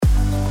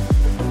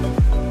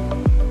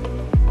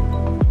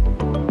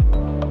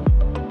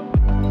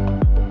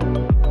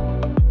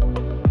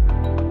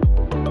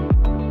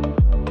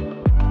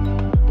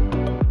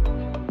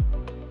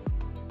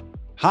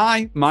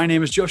Hi, my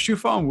name is Joe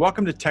Schufo, and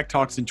welcome to Tech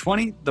Talks in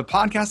 20, the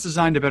podcast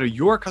designed to better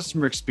your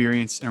customer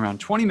experience in around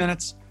 20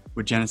 minutes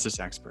with Genesys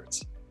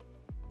experts.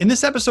 In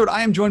this episode,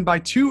 I am joined by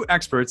two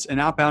experts in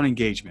outbound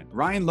engagement,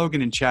 Ryan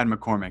Logan and Chad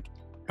McCormick,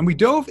 and we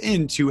dove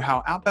into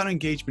how outbound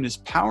engagement is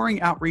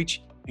powering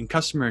outreach and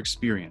customer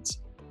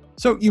experience.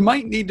 So you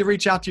might need to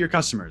reach out to your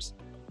customers,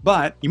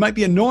 but you might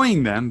be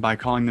annoying them by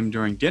calling them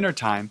during dinner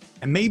time,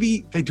 and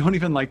maybe they don't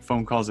even like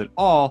phone calls at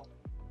all.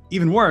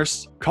 Even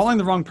worse, calling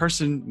the wrong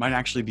person might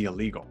actually be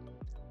illegal.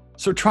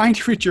 So trying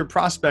to reach your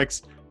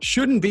prospects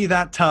shouldn't be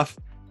that tough,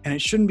 and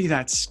it shouldn't be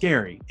that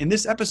scary. In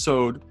this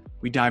episode,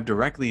 we dive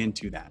directly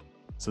into that.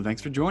 So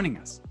thanks for joining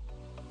us.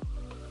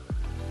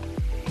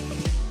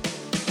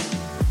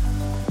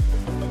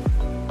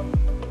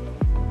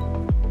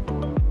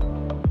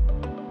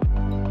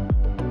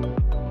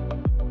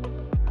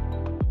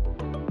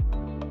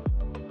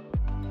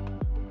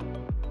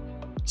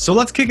 So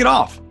let's kick it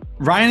off.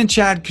 Ryan and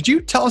Chad, could you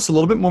tell us a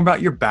little bit more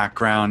about your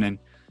background and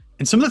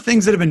some of the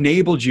things that have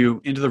enabled you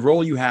into the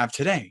role you have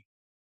today?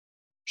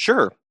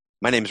 Sure.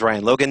 My name is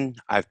Ryan Logan.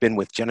 I've been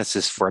with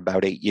Genesys for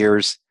about 8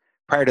 years.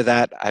 Prior to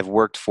that, I've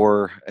worked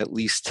for at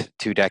least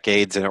 2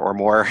 decades or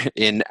more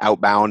in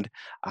outbound.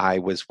 I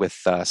was with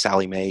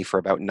Sallie Mae for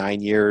about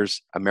 9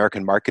 years,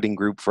 American Marketing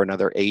Group for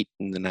another 8,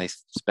 and then I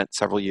spent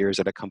several years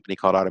at a company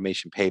called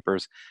Automation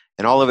Papers.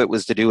 And all of it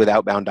was to do with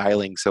outbound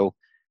dialing. So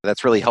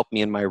that's really helped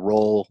me in my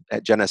role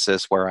at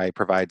Genesys, where I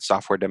provide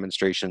software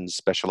demonstrations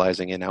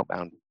specializing in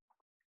outbound.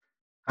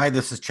 Hi,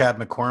 this is Chad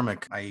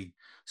McCormick. I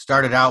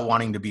started out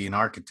wanting to be an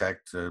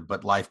architect,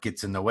 but life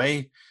gets in the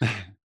way.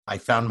 I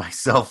found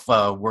myself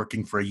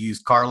working for a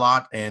used car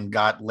lot and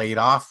got laid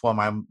off while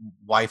my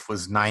wife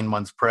was 9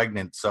 months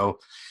pregnant. So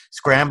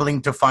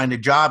scrambling to find a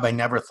job, I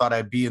never thought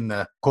I'd be in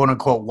the quote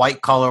unquote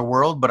white collar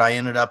world, but I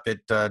ended up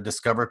at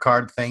Discover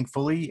Card,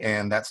 thankfully.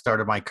 And that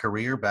started my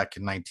career back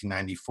in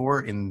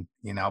 1994 in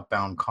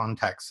outbound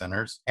contact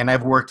centers. And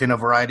I've worked in a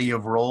variety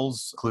of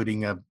roles,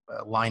 including a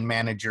line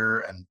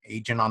manager, an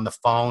agent on the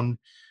phone,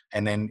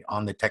 and then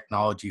on the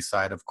technology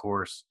side, of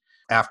course.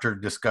 After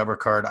Discover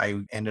Card,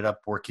 I ended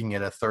up working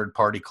at a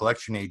third-party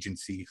collection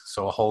agency,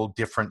 so a whole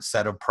different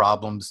set of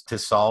problems to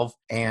solve.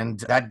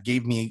 And that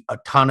gave me a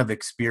ton of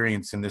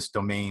experience in this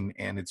domain,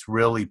 and it's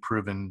really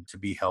proven to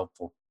be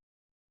helpful.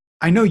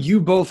 I know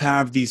you both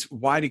have these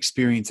wide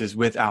experiences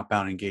with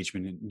outbound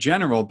engagement in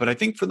general, but I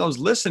think for those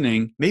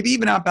listening, maybe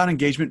even outbound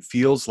engagement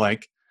feels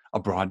like a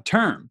broad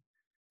term.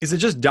 Is it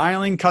just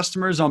dialing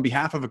customers on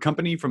behalf of a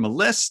company from a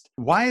list?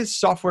 Why is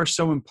software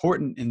so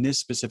important in this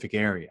specific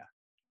area?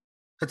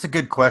 That's a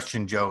good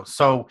question, Joe.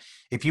 So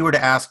if you were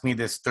to ask me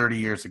this 30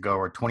 years ago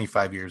or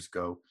 25 years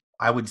ago,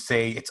 I would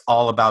say it's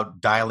all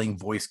about dialing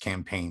voice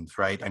campaigns,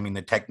 right? I mean,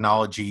 the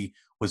technology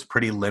was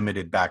pretty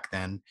limited back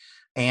then.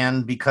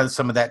 And because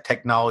some of that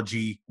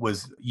technology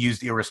was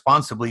used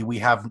irresponsibly, we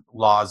have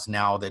laws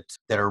now that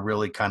are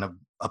really kind of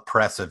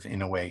oppressive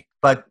in a way.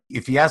 But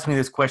if you ask me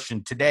this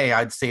question today,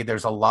 I'd say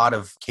there's a lot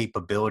of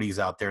capabilities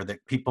out there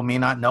that people may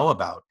not know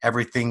about.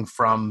 Everything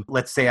from,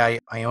 let's say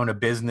I own a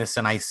business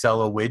and I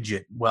sell a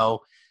widget.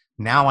 Well,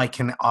 now I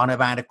can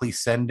automatically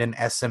send an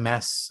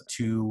SMS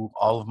to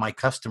all of my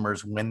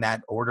customers when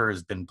that order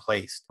has been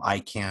placed. I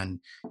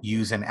can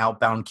use an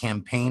outbound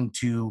campaign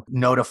to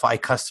notify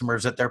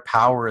customers that their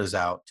power is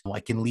out. I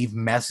can leave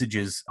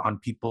messages on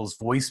people's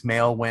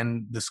voicemail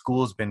when the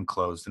school has been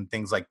closed and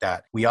things like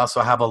that. We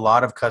also have a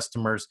lot of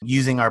customers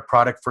using our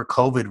product for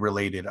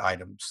COVID-related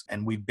items,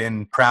 and we've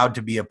been proud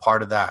to be a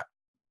part of that.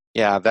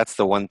 Yeah, that's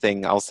the one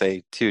thing I'll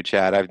say too,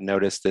 Chad, I've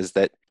noticed is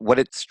that what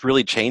it's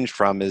really changed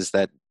from is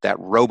that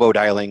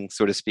robo-dialing,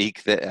 so to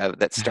speak,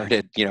 that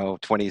started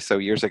 20 so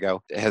years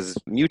ago, has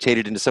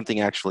mutated into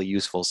something actually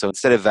useful. So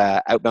instead of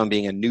outbound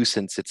being a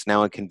nuisance, it's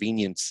now a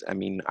convenience. I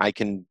mean, I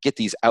can get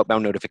these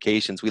outbound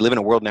notifications. We live in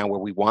a world now where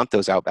we want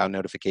those outbound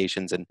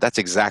notifications, and that's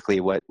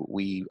exactly what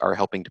we are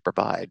helping to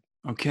provide.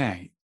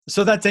 Okay.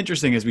 So that's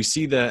interesting as we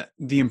see the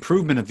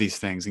improvement of these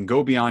things and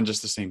go beyond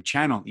just the same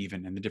channel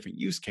even and the different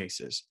use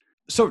cases.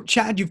 So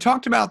Chad, you've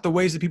talked about the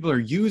ways that people are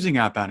using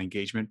outbound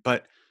engagement,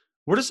 but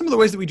what are some of the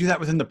ways that we do that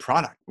within the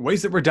product?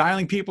 Ways that we're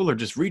dialing people or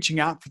just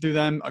reaching out through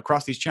them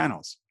across these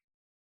channels?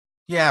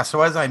 Yeah,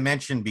 so as I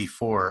mentioned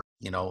before,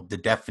 the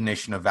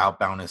definition of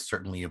outbound has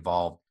certainly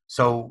evolved.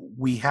 So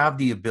we have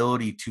the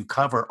ability to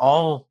cover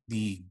all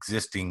the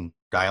existing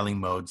dialing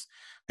modes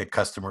that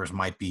customers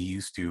might be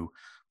used to: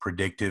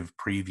 predictive,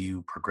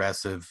 preview,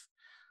 progressive,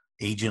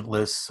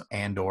 agentless,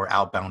 and or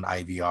outbound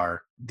IVR.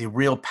 The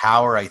real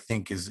power, I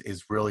think,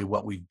 is really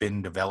what we've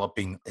been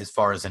developing as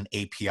far as an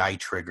API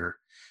trigger.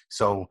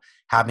 So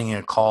having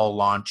a call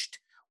launched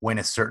when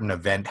a certain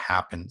event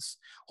happens,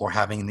 or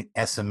having an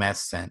SMS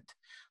sent.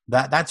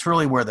 That's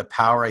really where the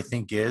power, I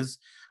think, is.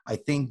 I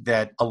think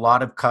that a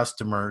lot of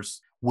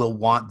customers will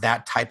want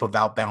that type of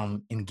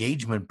outbound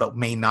engagement, but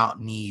may not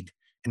need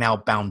an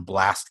outbound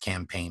blast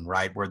campaign,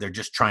 right? Where they're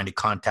just trying to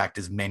contact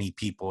as many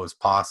people as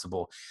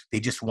possible. They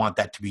just want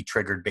that to be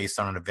triggered based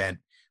on an event.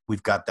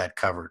 We've got that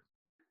covered.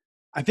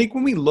 I think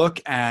when we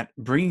look at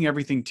bringing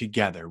everything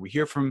together, we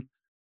hear from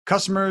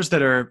customers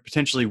that are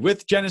potentially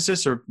with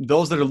Genesys or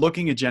those that are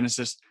looking at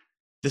Genesys,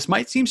 this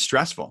might seem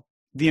stressful.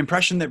 The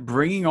impression that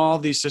bringing all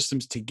these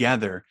systems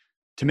together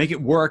to make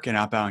it work in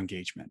outbound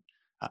engagement,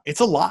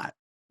 it's a lot.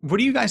 What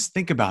do you guys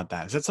think about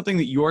that? Is that something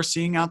that you're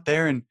seeing out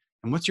there? And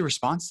what's your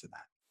response to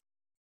that?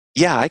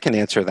 Yeah, I can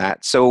answer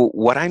that. So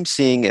what I'm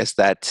seeing is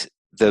that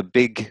the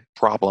big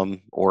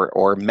problem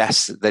or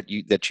mess that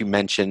you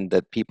mentioned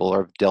that people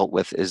have dealt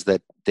with is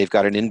that they've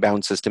got an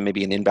inbound system,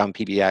 maybe an inbound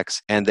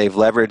PBX, and they've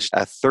leveraged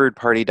a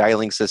third-party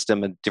dialing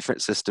system, a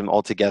different system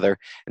altogether.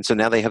 And so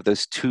now they have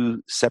those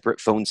two separate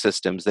phone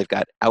systems. They've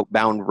got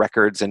outbound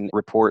records and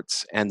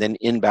reports, and then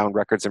inbound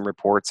records and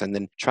reports, and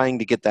then trying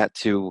to get that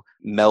to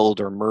meld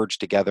or merge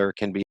together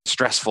can be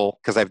stressful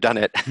because I've done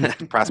it,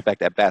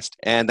 prospect at best.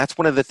 And that's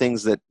one of the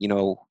things that,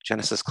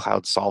 Genesys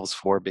Cloud solves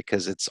for,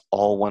 because it's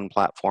all one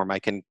platform. I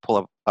can pull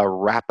up a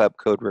wrap-up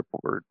code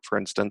report, for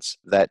instance,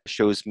 that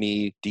shows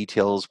me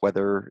details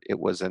whether it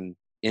was an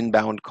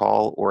inbound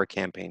call or a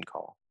campaign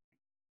call.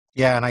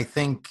 Yeah, and I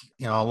think,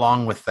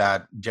 along with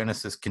that,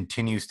 Genesys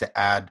continues to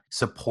add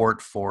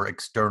support for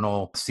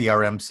external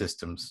CRM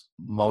systems.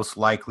 Most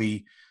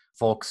likely,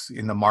 folks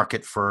in the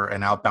market for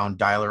an outbound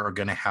dialer are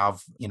going to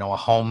have, a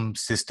home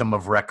system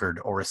of record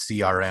or a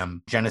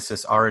CRM.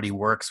 Genesys already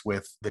works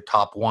with the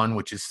top one,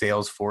 which is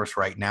Salesforce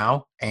right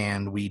now.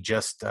 And we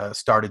just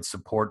started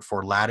support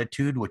for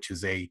Latitude, which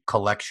is a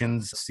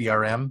collections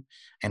CRM.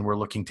 And we're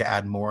looking to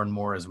add more and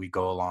more as we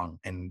go along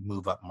and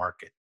move up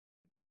market.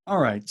 All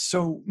right.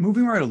 So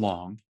moving right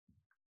along,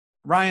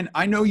 Ryan,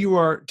 I know you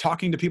are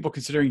talking to people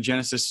considering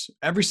Genesys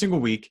every single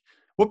week.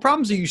 What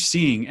problems are you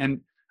seeing?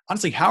 And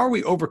honestly, how are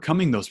we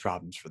overcoming those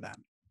problems for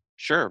them?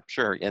 Sure.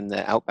 In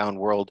the outbound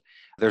world,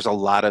 there's a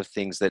lot of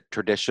things that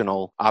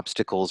traditional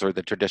obstacles or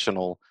the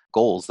traditional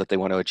goals that they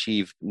want to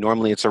achieve.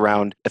 Normally, it's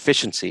around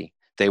efficiency.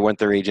 They want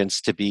their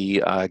agents to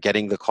be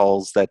getting the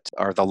calls that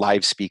are the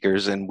live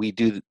speakers, and we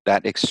do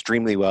that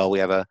extremely well. We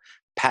have a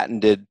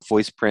patented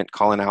voice print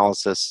call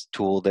analysis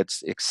tool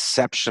that's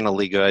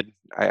exceptionally good.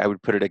 I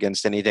would put it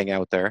against anything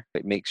out there.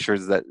 It makes sure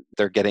that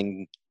they're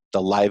getting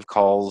the live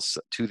calls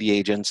to the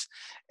agents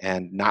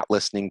and not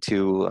listening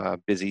to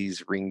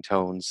busies,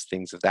 ringtones,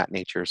 things of that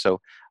nature. So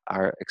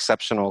our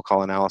exceptional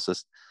call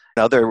analysis.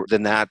 Other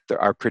than that,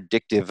 there are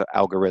predictive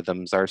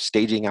algorithms, our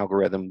staging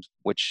algorithms,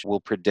 which will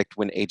predict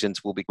when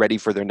agents will be ready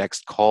for their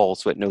next call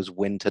so it knows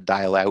when to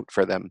dial out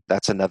for them.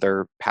 That's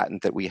another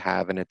patent that we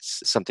have, and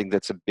it's something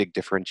that's a big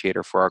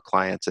differentiator for our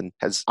clients and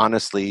has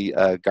honestly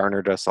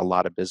garnered us a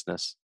lot of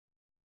business.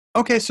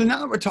 Okay, so now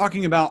that we're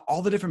talking about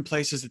all the different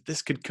places that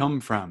this could come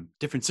from,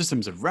 different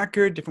systems of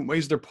record, different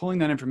ways they're pulling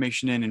that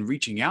information in and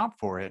reaching out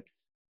for it,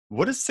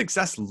 what does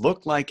success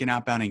look like in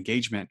outbound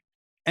engagement?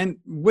 And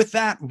with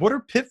that, what are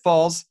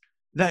pitfalls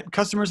that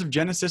customers of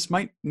Genesys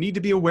might need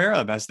to be aware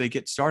of as they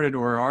get started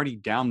or are already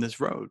down this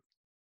road?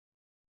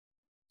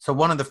 So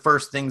one of the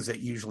first things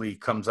that usually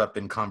comes up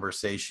in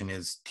conversation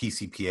is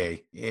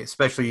TCPA,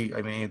 especially,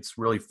 it's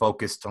really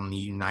focused on the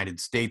United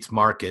States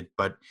market,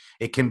 but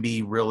it can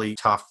be really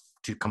tough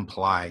to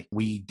comply.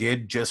 We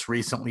did just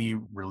recently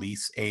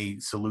release a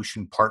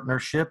solution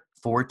partnership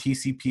for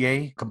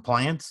TCPA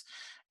compliance.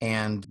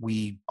 And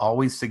we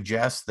always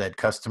suggest that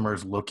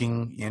customers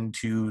looking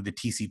into the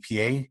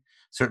TCPA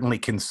certainly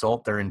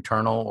consult their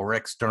internal or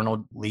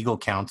external legal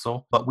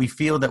counsel. But we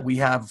feel that we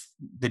have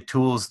the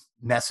tools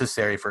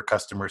necessary for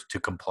customers to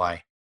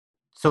comply.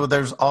 So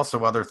there's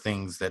also other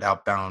things that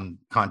outbound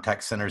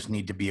contact centers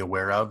need to be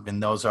aware of.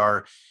 And those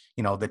are,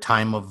 the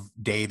time of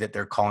day that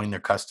they're calling their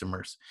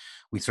customers.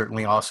 We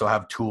certainly also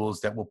have tools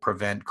that will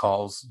prevent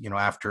calls,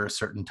 after a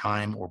certain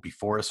time or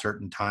before a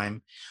certain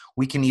time.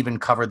 We can even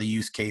cover the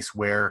use case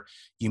where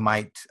you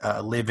might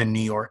live in New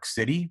York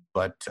City,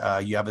 but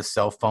you have a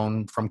cell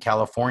phone from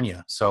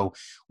California. So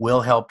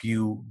we'll help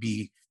you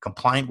be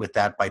compliant with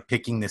that by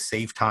picking the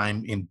safe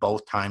time in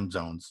both time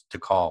zones to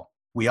call.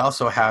 We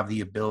also have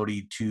the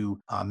ability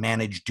to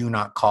manage do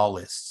not call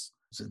lists.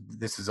 So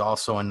this is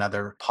also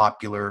another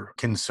popular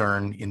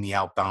concern in the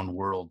outbound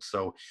world.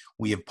 So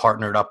we have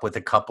partnered up with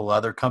a couple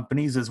other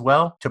companies as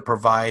well to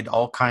provide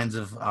all kinds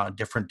of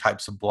different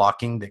types of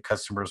blocking that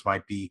customers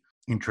might be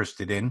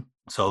interested in.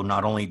 So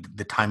not only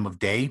the time of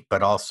day,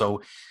 but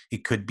also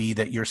it could be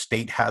that your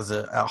state has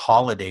a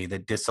holiday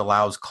that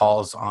disallows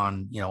calls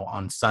on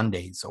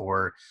Sundays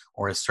or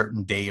a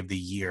certain day of the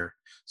year.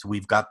 So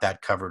we've got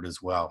that covered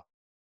as well.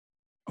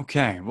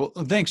 Okay, well,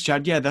 thanks,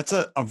 Chad. Yeah, that's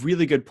a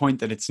really good point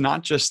that it's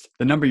not just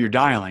the number you're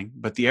dialing,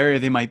 but the area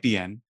they might be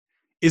in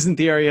isn't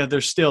the area they're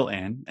still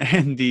in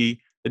and the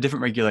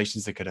different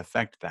regulations that could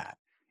affect that.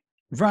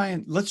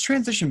 Ryan, let's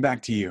transition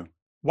back to you.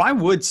 Why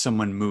would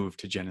someone move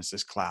to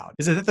Genesys Cloud?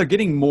 Is it that they're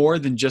getting more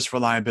than just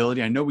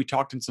reliability? I know we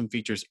talked in some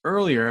features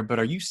earlier, but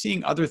are you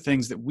seeing other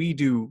things that we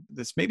do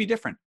that's maybe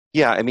different?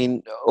 Yeah,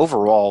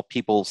 overall,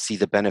 people see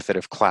the benefit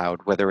of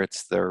cloud, whether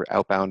it's their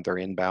outbound, their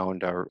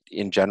inbound, or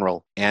in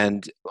general,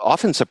 and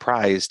often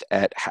surprised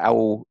at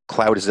how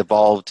cloud has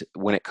evolved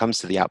when it comes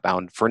to the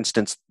outbound. For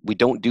instance, we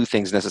don't do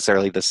things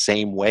necessarily the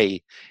same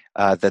way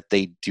that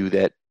they do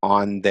that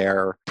on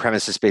their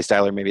premises-based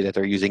dialer, maybe that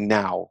they're using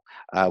now.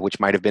 which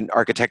might have been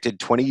architected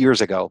 20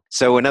 years ago.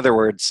 So in other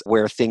words,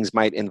 where things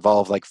might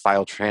involve like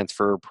file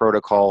transfer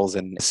protocols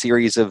and a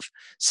series of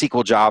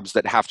SQL jobs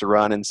that have to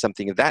run and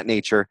something of that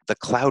nature, the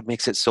cloud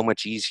makes it so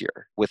much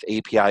easier with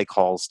API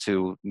calls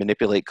to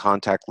manipulate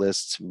contact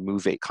lists,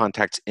 move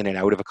contacts in and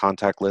out of a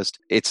contact list.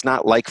 It's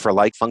not like for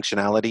like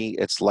functionality,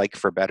 it's like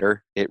for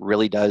better. It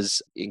really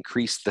does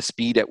increase the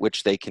speed at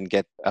which they can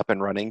get up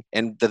and running.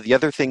 And the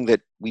other thing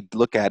that we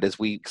look at is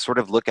we sort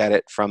of look at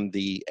it from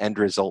the end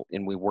result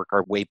and we work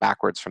our way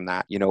backwards from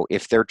that. You know,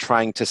 if they're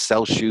trying to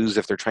sell shoes,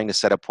 if they're trying to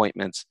set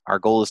appointments, our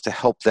goal is to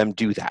help them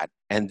do that.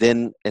 And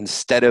then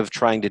instead of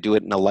trying to do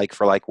it in a like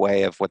for like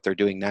way of what they're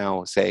doing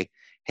now, say,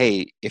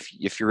 hey,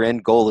 if your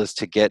end goal is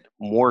to get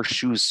more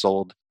shoes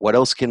sold, what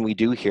else can we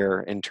do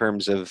here in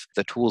terms of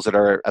the tools that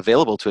are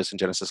available to us in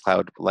Genesys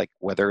Cloud, like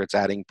whether it's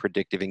adding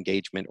predictive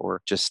engagement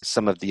or just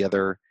some of the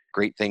other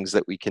great things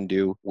that we can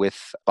do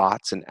with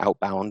bots and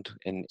outbound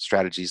and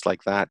strategies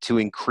like that to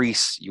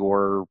increase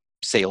your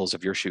sales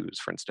of your shoes,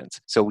 for instance.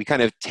 So we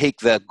kind of take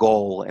the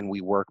goal and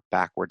we work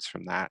backwards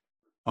from that.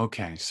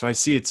 Okay, so I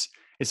see it's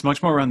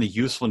much more around the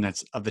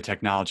usefulness of the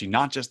technology,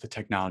 not just the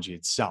technology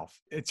itself.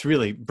 It's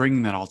really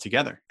bringing that all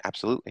together.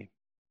 Absolutely.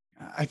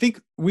 I think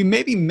we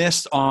maybe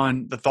missed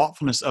on the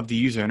thoughtfulness of the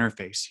user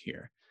interface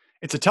here.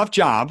 It's a tough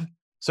job.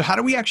 So how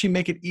do we actually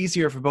make it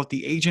easier for both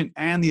the agent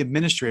and the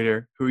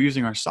administrator who are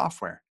using our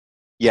software?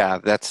 Yeah,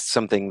 that's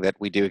something that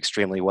we do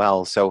extremely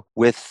well. So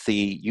with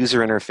the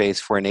user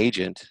interface for an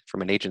agent,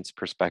 from an agent's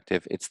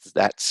perspective, it's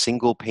that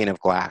single pane of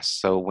glass.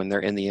 So when they're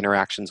in the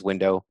interactions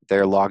window,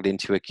 they're logged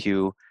into a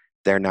queue.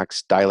 Their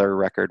next dialer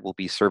record will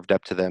be served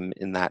up to them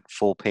in that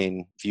full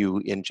pane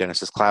view in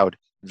Genesys Cloud.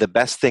 The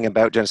best thing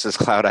about Genesys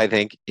Cloud, I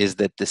think, is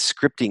that the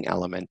scripting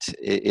element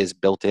is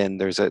built in.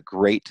 There's a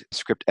great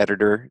script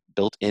editor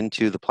built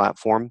into the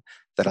platform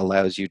that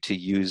allows you to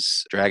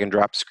use drag and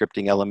drop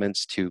scripting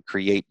elements to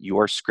create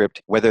your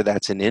script, whether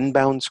that's an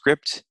inbound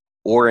script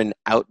or an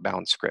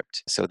outbound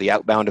script. So the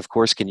outbound, of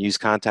course, can use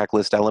contact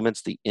list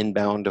elements. The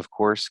inbound, of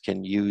course,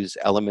 can use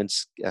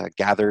elements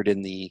gathered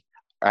in the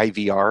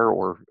IVR,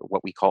 or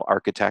what we call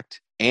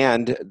Architect.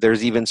 And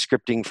there's even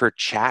scripting for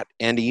chat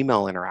and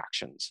email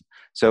interactions.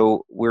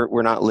 So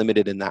we're not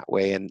limited in that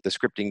way. And the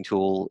scripting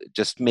tool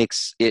just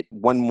makes it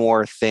one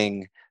more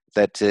thing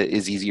that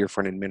is easier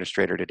for an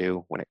administrator to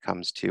do when it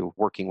comes to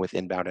working with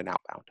inbound and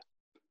outbound.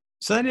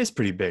 So that is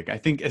pretty big. I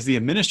think as the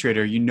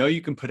administrator, you know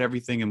you can put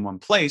everything in one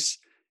place.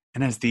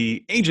 And as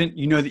the agent,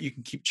 you know that you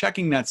can keep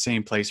checking that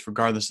same place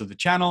regardless of the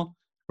channel,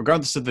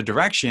 regardless of the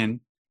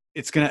direction.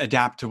 It's going to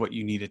adapt to what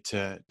you need it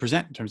to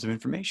present in terms of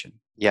information.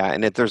 Yeah,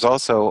 and there's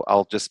also,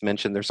 I'll just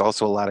mention, there's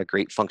also a lot of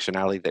great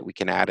functionality that we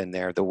can add in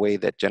there. The way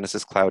that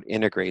Genesys Cloud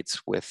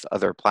integrates with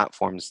other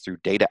platforms through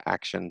data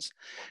actions.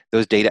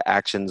 Those data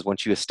actions,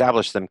 once you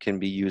establish them, can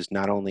be used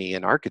not only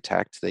in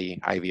Architect, the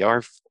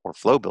IVR or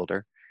Flow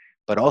Builder,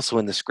 but also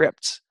in the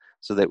scripts.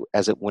 So that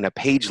when a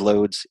page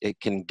loads, it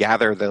can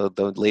gather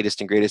the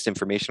latest and greatest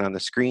information on the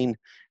screen.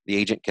 The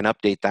agent can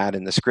update that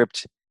in the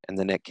script, and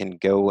then it can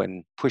go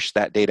and push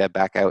that data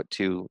back out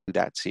to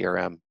that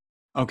CRM.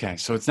 Okay,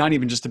 so it's not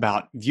even just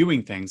about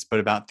viewing things, but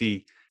about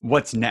the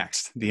what's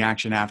next, the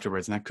action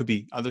afterwards, and that could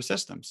be other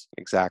systems.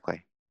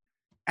 Exactly.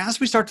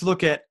 As we start to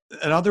look at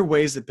other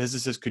ways that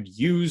businesses could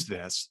use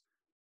this,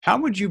 how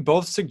would you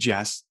both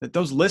suggest that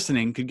those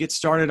listening could get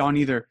started on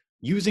either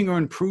using or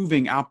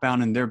improving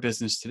outbound in their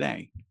business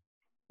today?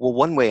 Well,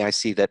 one way I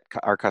see that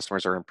our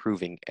customers are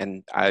improving,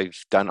 and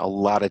I've done a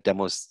lot of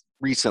demos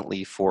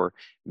recently for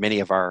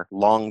many of our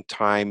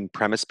long-time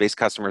premise-based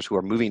customers who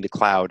are moving to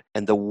cloud.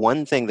 And the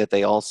one thing that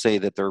they all say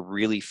that they're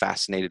really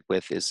fascinated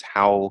with is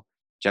how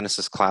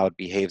Genesys Cloud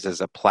behaves as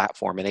a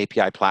platform, an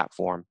API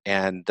platform.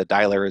 And the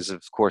dialer is,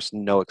 of course,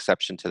 no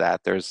exception to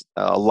that. There's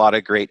a lot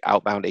of great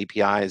outbound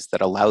APIs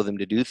that allow them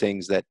to do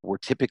things that were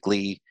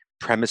typically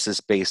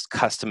premises-based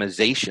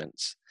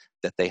customizations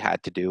that they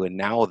had to do. And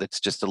now that's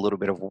just a little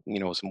bit of,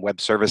 some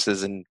web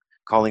services and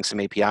calling some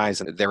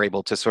APIs, and they're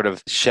able to sort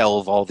of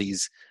shelve all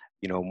these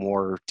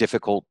more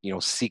difficult,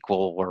 SQL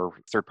or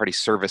third-party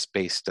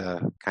service-based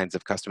kinds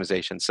of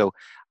customization. So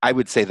I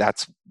would say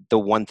that's the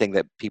one thing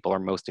that people are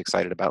most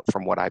excited about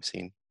from what I've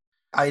seen.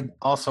 I'd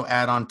also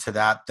add on to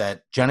that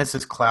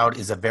Genesys Cloud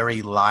is a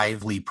very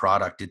lively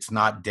product. It's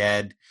not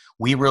dead.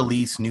 We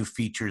release new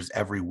features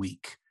every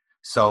week.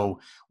 So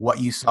what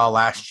you saw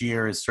last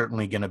year is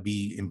certainly going to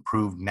be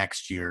improved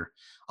next year.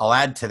 I'll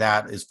add to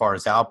that as far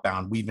as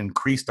outbound, we've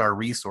increased our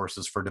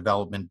resources for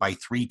development by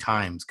 3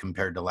 times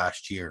compared to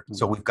last year.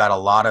 So we've got a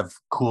lot of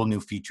cool new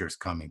features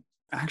coming.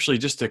 Actually,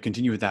 just to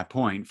continue with that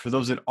point, for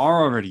those that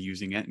are already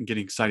using it and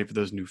getting excited for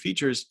those new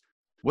features,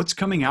 what's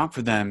coming out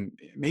for them,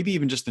 maybe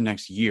even just the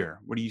next year?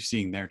 What are you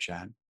seeing there,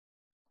 Chad?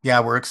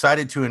 Yeah, we're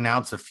excited to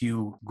announce a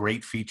few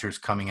great features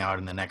coming out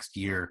in the next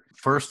year.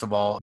 First of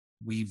all,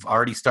 we've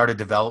already started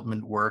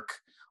development work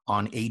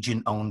on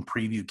agent-owned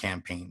preview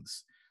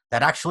campaigns.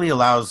 That actually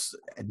allows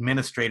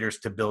administrators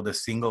to build a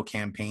single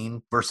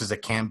campaign versus a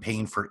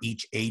campaign for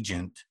each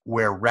agent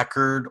where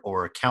record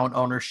or account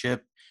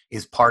ownership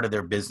is part of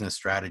their business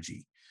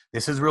strategy.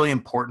 This is really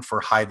important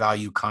for high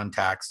value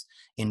contacts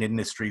in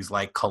industries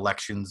like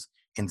collections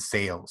and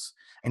sales,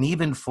 and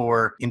even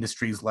for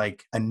industries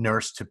like a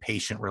nurse to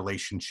patient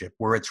relationship,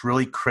 where it's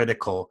really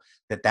critical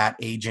that that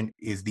agent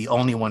is the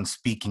only one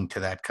speaking to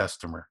that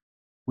customer.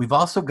 We've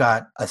also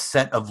got a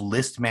set of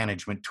list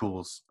management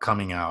tools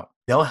coming out.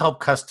 They'll help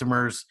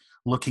customers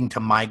looking to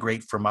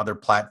migrate from other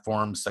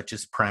platforms such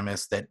as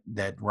Premise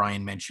that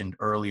Ryan mentioned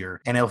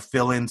earlier. And it'll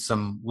fill in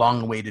some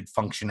long-awaited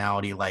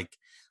functionality like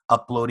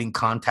uploading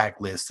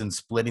contact lists and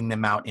splitting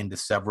them out into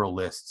several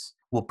lists.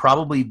 We'll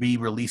probably be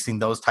releasing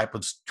those type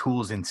of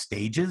tools in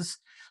stages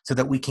so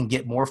that we can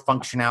get more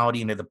functionality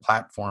into the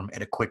platform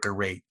at a quicker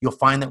rate. You'll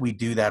find that we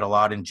do that a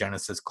lot in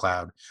Genesys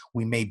Cloud.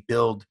 We may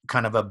build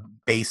kind of a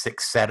basic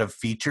set of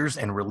features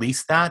and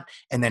release that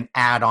and then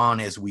add on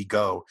as we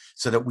go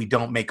so that we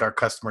don't make our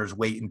customers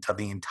wait until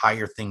the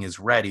entire thing is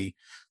ready.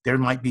 There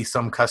might be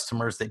some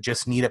customers that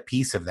just need a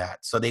piece of that,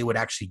 so they would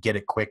actually get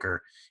it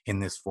quicker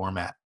in this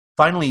format.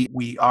 Finally,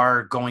 we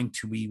are going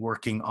to be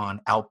working on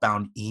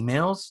outbound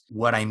emails.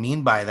 What I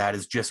mean by that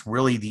is just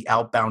really the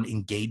outbound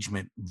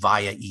engagement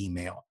via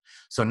email.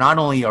 So not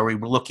only are we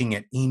looking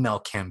at email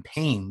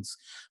campaigns,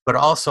 but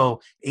also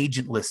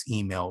agentless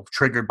email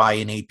triggered by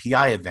an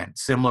API event,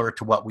 similar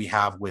to what we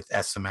have with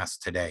SMS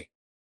today.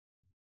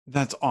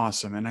 That's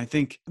awesome. And I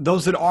think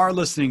those that are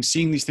listening,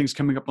 seeing these things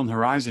coming up on the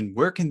horizon,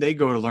 where can they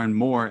go to learn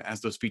more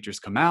as those features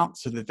come out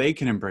so that they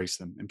can embrace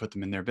them and put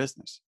them in their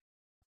business?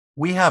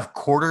 We have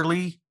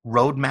quarterly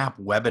roadmap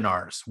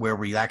webinars where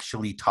we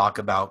actually talk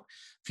about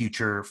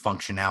future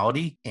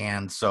functionality.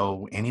 And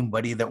so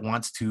anybody that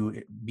wants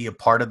to be a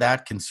part of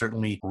that can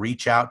certainly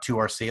reach out to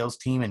our sales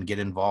team and get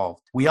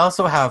involved. We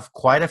also have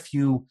quite a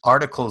few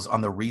articles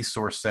on the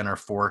Resource Center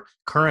for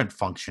current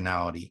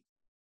functionality.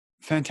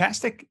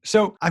 Fantastic.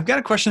 So I've got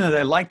a question that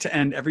I like to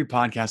end every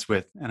podcast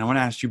with, and I want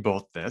to ask you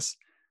both this.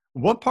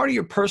 What part of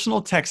your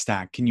personal tech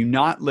stack can you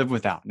not live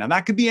without? Now,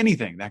 that could be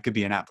anything. That could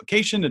be an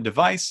application, a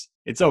device.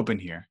 It's open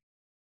here.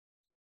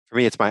 For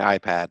me, it's my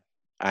iPad.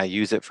 I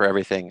use it for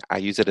everything. I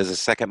use it as a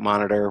second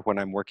monitor when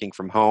I'm working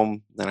from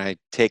home. Then I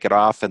take it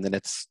off, and then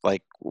it's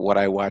like what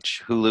I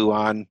watch Hulu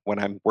on when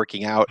I'm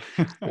working out,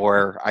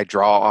 or I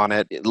draw on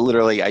it.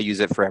 Literally, I use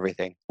it for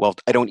everything. Well,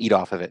 I don't eat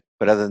off of it,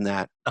 but other than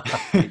that,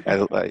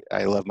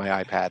 I love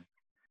my iPad.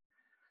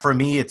 For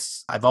me,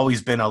 I've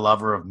always been a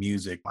lover of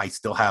music. I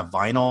still have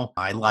vinyl.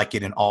 I like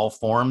it in all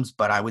forms,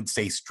 but I would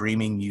say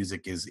streaming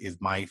music is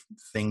my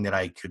thing that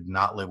I could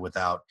not live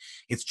without.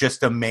 It's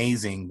just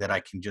amazing that I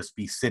can just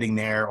be sitting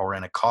there or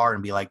in a car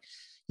and be like,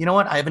 you know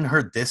what? I haven't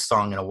heard this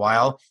song in a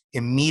while.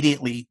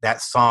 Immediately,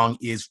 that song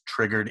is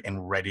triggered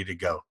and ready to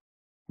go.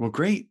 Well,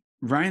 great.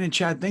 Ryan and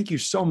Chad, thank you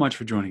so much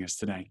for joining us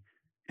today.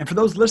 And for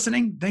those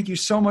listening, thank you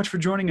so much for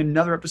joining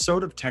another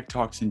episode of Tech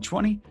Talks in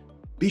 20.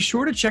 Be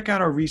sure to check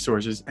out our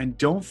resources and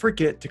don't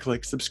forget to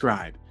click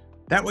subscribe.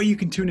 That way you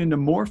can tune into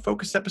more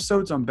focused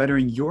episodes on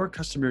bettering your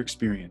customer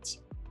experience.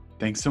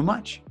 Thanks so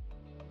much.